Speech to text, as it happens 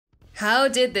How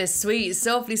did this sweet,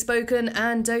 softly spoken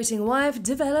and doting wife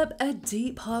develop a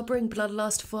deep harboring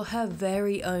bloodlust for her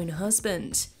very own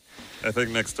husband? I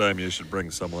think next time you should bring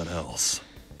someone else.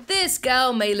 This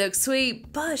gal may look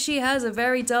sweet, but she has a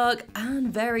very dark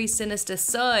and very sinister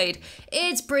side.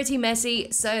 It's pretty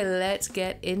messy, so let's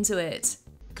get into it.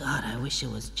 God, I wish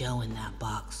it was Joe in that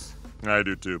box. I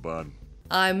do too, Bon.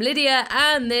 I'm Lydia,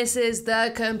 and this is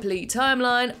the complete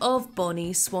timeline of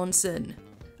Bonnie Swanson.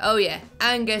 Oh yeah,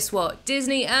 and guess what?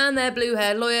 Disney and their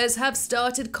blue-haired lawyers have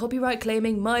started copyright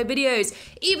claiming my videos,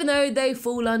 even though they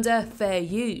fall under fair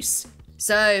use.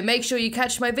 So make sure you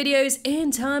catch my videos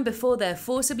in time before they're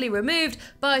forcibly removed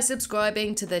by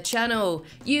subscribing to the channel.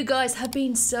 You guys have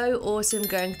been so awesome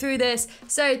going through this,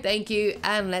 so thank you,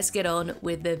 and let's get on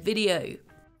with the video.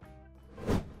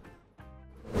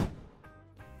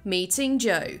 Meeting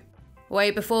Joe. Way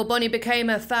before Bonnie became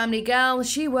a family gal,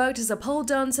 she worked as a pole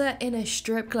dancer in a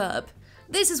strip club.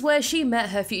 This is where she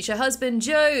met her future husband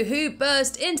Joe, who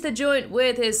burst into the joint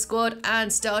with his squad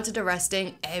and started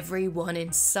arresting everyone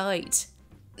in sight.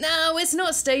 Now, it's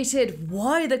not stated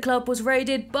why the club was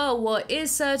raided, but what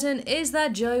is certain is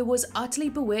that Joe was utterly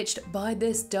bewitched by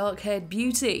this dark-haired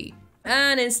beauty.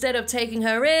 And instead of taking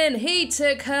her in, he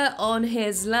took her on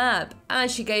his lap, and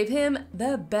she gave him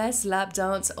the best lap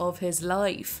dance of his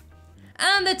life.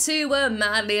 And the two were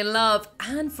madly in love,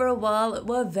 and for a while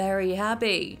were very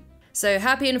happy. So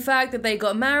happy in fact that they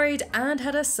got married and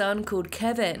had a son called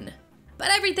Kevin.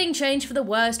 But everything changed for the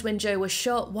worst when Joe was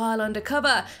shot while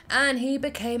undercover, and he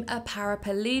became a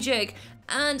paraplegic,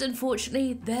 and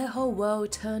unfortunately their whole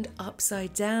world turned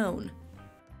upside down.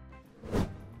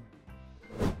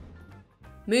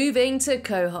 Moving to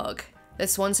Quahog. The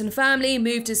Swanson family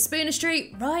moved to Spooner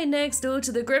Street right next door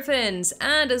to the Griffins,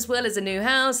 and as well as a new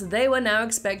house, they were now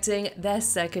expecting their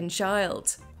second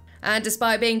child. And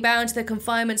despite being bound to the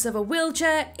confinements of a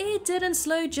wheelchair, it didn't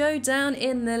slow Joe down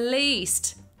in the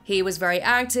least. He was very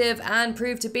active and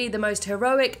proved to be the most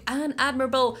heroic and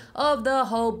admirable of the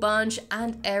whole bunch,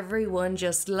 and everyone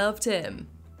just loved him.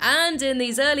 And in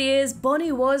these early years,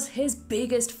 Bonnie was his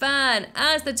biggest fan,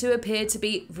 as the two appeared to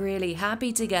be really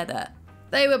happy together.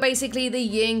 They were basically the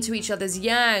yin to each other's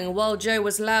yang, while Joe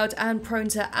was loud and prone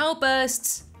to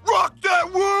outbursts. Rock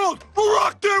that world!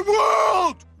 Rock that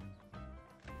world!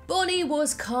 Bonnie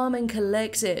was calm and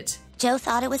collected. Joe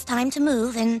thought it was time to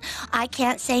move, and I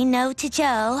can't say no to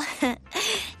Joe.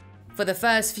 For the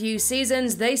first few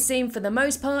seasons, they seemed for the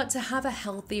most part to have a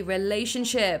healthy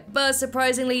relationship, but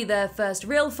surprisingly their first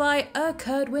real fight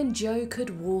occurred when Joe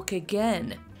could walk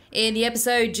again. In the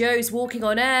episode Joe's Walking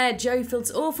on Air, Joe feels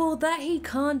awful that he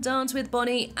can't dance with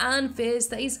Bonnie and fears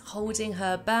that he's holding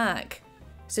her back.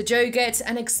 So Joe gets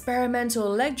an experimental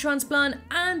leg transplant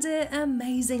and it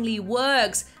amazingly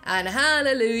works, and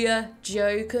hallelujah,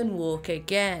 Joe can walk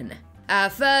again.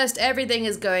 At first, everything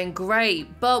is going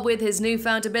great, but with his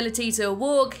newfound ability to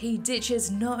walk, he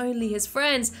ditches not only his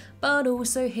friends, but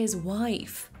also his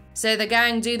wife. So the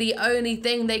gang do the only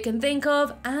thing they can think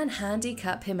of and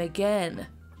handicap him again.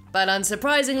 But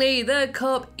unsurprisingly, the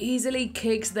cop easily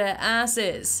kicks their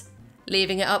asses,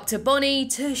 leaving it up to Bonnie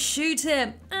to shoot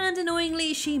him, and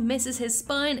annoyingly she misses his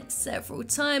spine several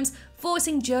times,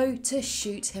 forcing Joe to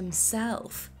shoot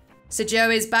himself. So Joe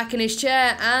is back in his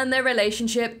chair and their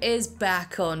relationship is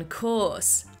back on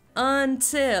course.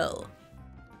 Until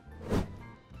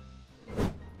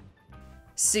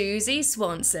Susie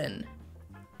Swanson.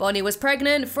 Bonnie was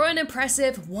pregnant for an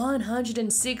impressive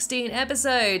 116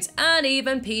 episodes, and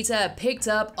even Peter picked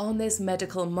up on this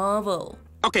medical marvel.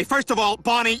 Okay, first of all,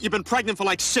 Bonnie, you've been pregnant for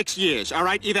like 6 years, all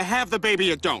right? Either have the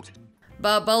baby or don't.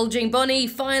 But bulging Bonnie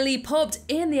finally popped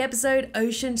in the episode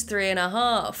Ocean's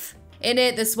 3.5. In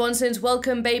it, the Swansons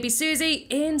welcome baby Susie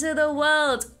into the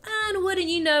world, and wouldn't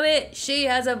you know it, she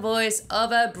has a voice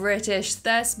of a British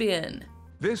thespian.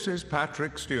 This is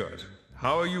Patrick Stewart.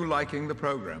 How are you liking the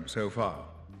program so far?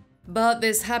 But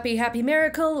this happy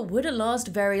miracle wouldn't last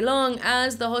very long,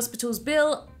 as the hospital's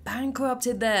bill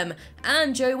bankrupted them,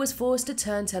 and Joe was forced to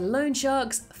turn to loan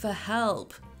sharks for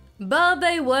help. But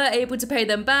they were able to pay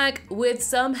them back with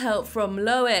some help from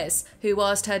Lois, who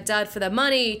asked her dad for the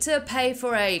money to pay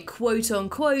for a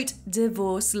quote-unquote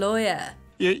divorce lawyer.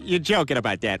 You're joking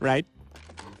about that, right?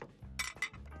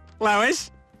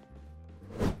 Lois?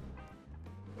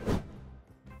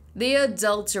 The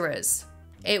Adulterers.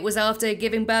 It was after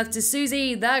giving birth to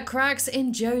Susie that cracks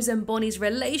in Joe's and Bonnie's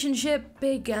relationship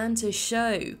began to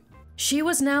show. She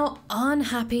was now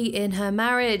unhappy in her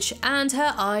marriage, and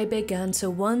her eye began to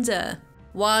wander.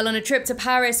 While on a trip to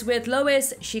Paris with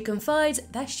Lois, she confides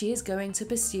that she is going to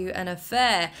pursue an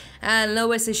affair, and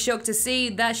Lois is shocked to see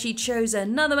that she chose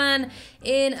another man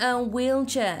in a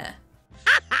wheelchair.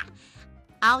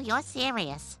 Oh, you're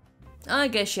serious. I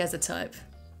guess she has a type.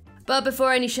 But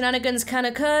before any shenanigans can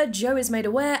occur, Joe is made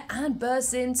aware and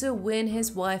bursts in to win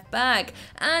his wife back.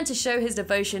 And to show his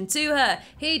devotion to her,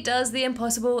 he does the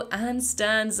impossible and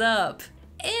stands up.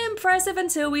 Impressive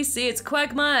until we see it's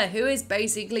Quagmire who is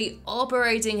basically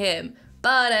operating him,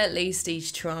 but at least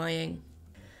he's trying.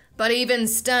 But even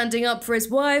standing up for his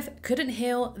wife couldn't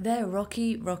heal their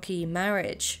rocky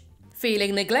marriage.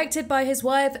 Feeling neglected by his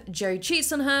wife, Joe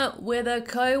cheats on her with a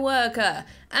co-worker,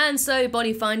 and so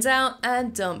Bonnie finds out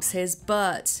and dumps his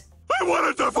butt. I want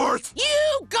a divorce!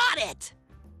 You got it!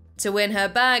 To win her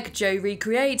back, Joe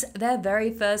recreates their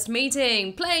very first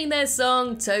meeting, playing their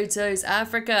song Toto's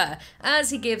Africa, as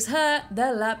he gives her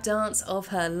the lap dance of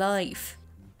her life.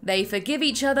 They forgive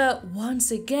each other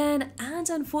once again, and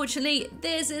unfortunately,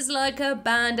 this is like a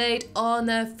band-aid on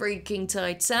the freaking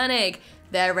Titanic.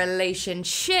 Their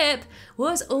relationship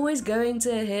was always going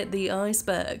to hit the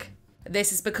iceberg.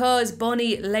 This is because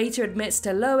Bonnie later admits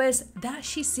to Lois that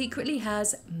she secretly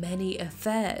has many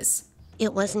affairs.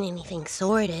 It wasn't anything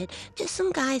sordid, just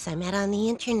some guys I met on the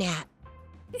internet.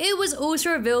 It was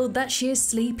also revealed that she is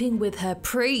sleeping with her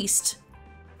priest.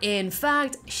 In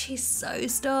fact, she's so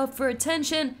starved for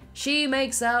attention, she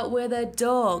makes out with a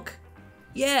dog.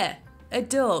 Yeah, a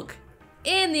dog.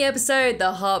 In the episode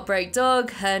The Heartbreak Dog,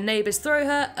 her neighbours throw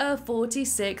her a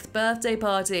 46th birthday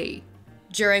party,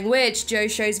 during which Joe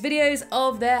shows videos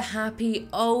of their happy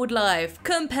old life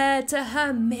compared to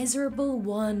her miserable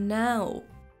one now.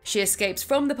 She escapes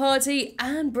from the party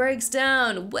and breaks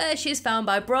down, where she is found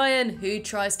by Brian, who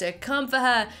tries to comfort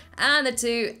her, and the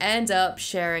two end up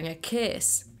sharing a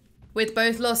kiss. With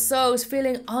both lost souls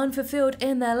feeling unfulfilled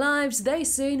in their lives, they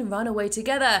soon run away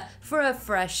together for a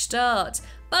fresh start.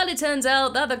 But it turns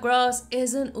out that the grass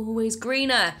isn't always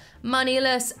greener.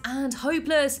 Moneyless and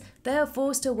hopeless, they are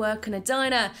forced to work in a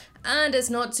diner, and it's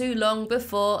not too long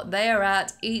before they are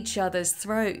at each other's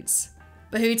throats.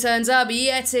 But who turns up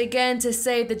yet again to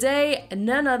save the day?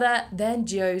 None other than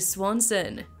Joe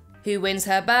Swanson, who wins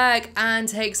her back and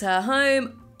takes her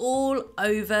home all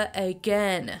over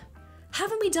again.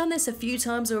 Haven't we done this a few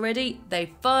times already?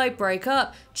 They fight, break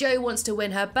up, Joe wants to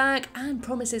win her back and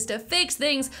promises to fix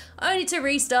things, only to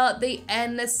restart the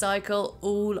endless cycle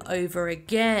all over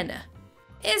again.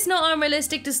 It's not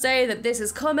unrealistic to say that this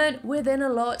is common within a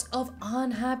lot of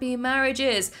unhappy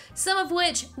marriages, some of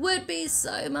which would be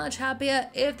so much happier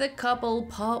if the couple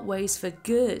part ways for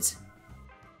good.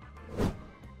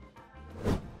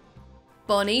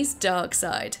 Bonnie's dark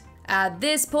side. At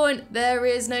this point, there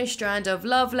is no strand of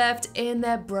love left in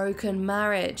their broken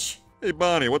marriage. Hey,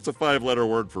 Bonnie, what's a 5-letter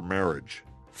word for marriage?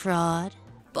 Fraud.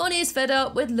 Bonnie is fed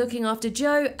up with looking after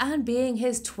Joe and being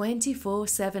his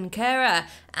 24/7 carer,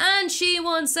 and she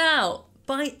wants out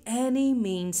by any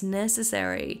means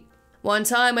necessary. One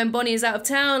time when Bonnie is out of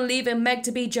town, leaving Meg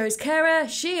to be Joe's carer,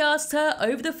 she asks her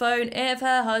over the phone if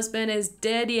her husband is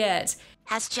dead yet.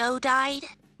 Has Joe died?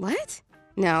 What?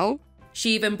 No.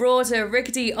 She even brought a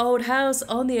rickety old house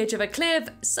on the edge of a cliff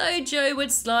so Joe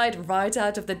would slide right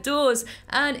out of the doors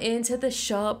and into the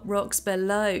sharp rocks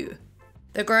below.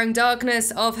 The growing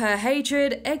darkness of her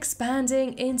hatred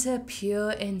expanding into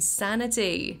pure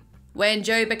insanity. When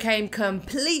Joe became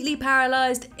completely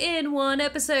paralyzed in one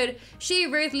episode, she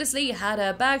ruthlessly had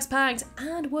her bags packed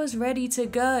and was ready to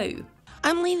go.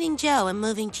 I'm leaving Joe and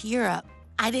moving to Europe.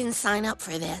 I didn't sign up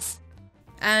for this.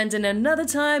 And in another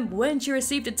time, when she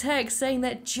received a text saying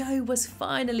that Joe was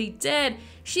finally dead,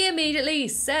 she immediately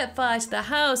set fire to the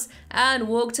house and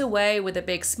walked away with a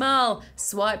big smile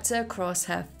swiped across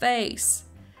her face.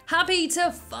 Happy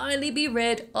to finally be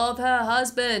rid of her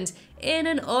husband in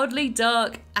an oddly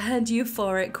dark and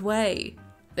euphoric way.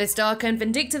 This dark and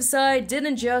vindictive side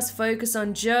didn't just focus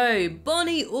on Joe.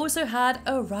 Bonnie also had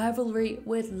a rivalry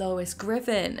with Lois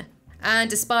Griffin.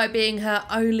 And despite being her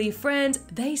only friend,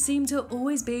 they seem to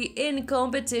always be in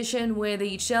competition with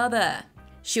each other.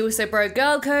 She also broke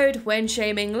girl code when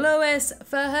shaming Lois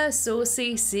for her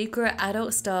saucy secret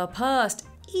adult star past,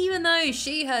 even though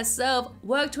she herself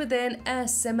worked within a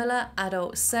similar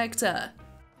adult sector.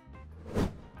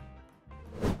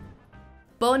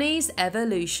 Bonnie's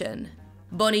evolution.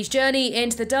 Bonnie's journey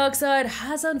into the dark side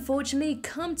has unfortunately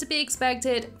come to be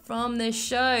expected from this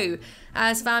show.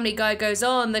 As Family Guy goes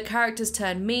on, the characters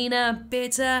turn meaner,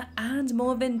 bitter, and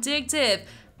more vindictive.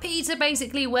 Peter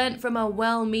basically went from a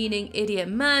well-meaning idiot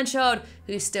man-child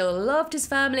who still loved his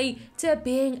family to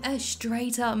being a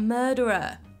straight-up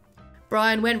murderer.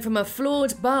 Brian went from a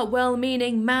flawed but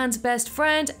well-meaning man's best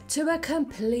friend to a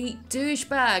complete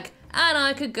douchebag, and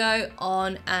I could go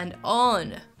on and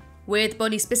on. With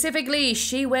Bonnie specifically,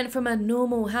 she went from a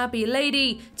normal happy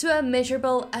lady to a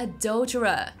miserable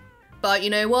adulterer. But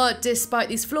you know what, despite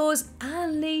these flaws,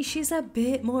 at least she's a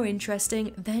bit more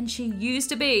interesting than she used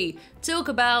to be. Talk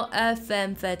about a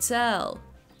femme fatale.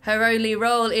 Her only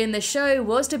role in the show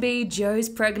was to be Joe's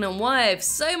pregnant wife,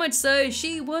 so much so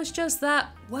she was just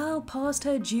that well past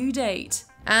her due date.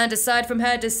 And aside from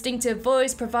her distinctive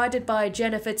voice provided by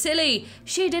Jennifer Tilly,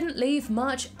 she didn't leave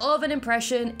much of an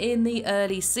impression in the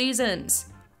early seasons.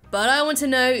 But I want to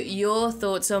know your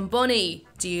thoughts on Bonnie.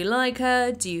 Do you like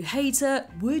her? Do you hate her?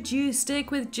 Would you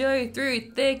stick with Joe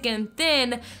through thick and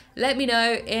thin? Let me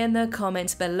know in the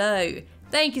comments below.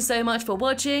 Thank you so much for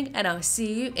watching, and I'll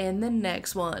see you in the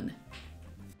next one.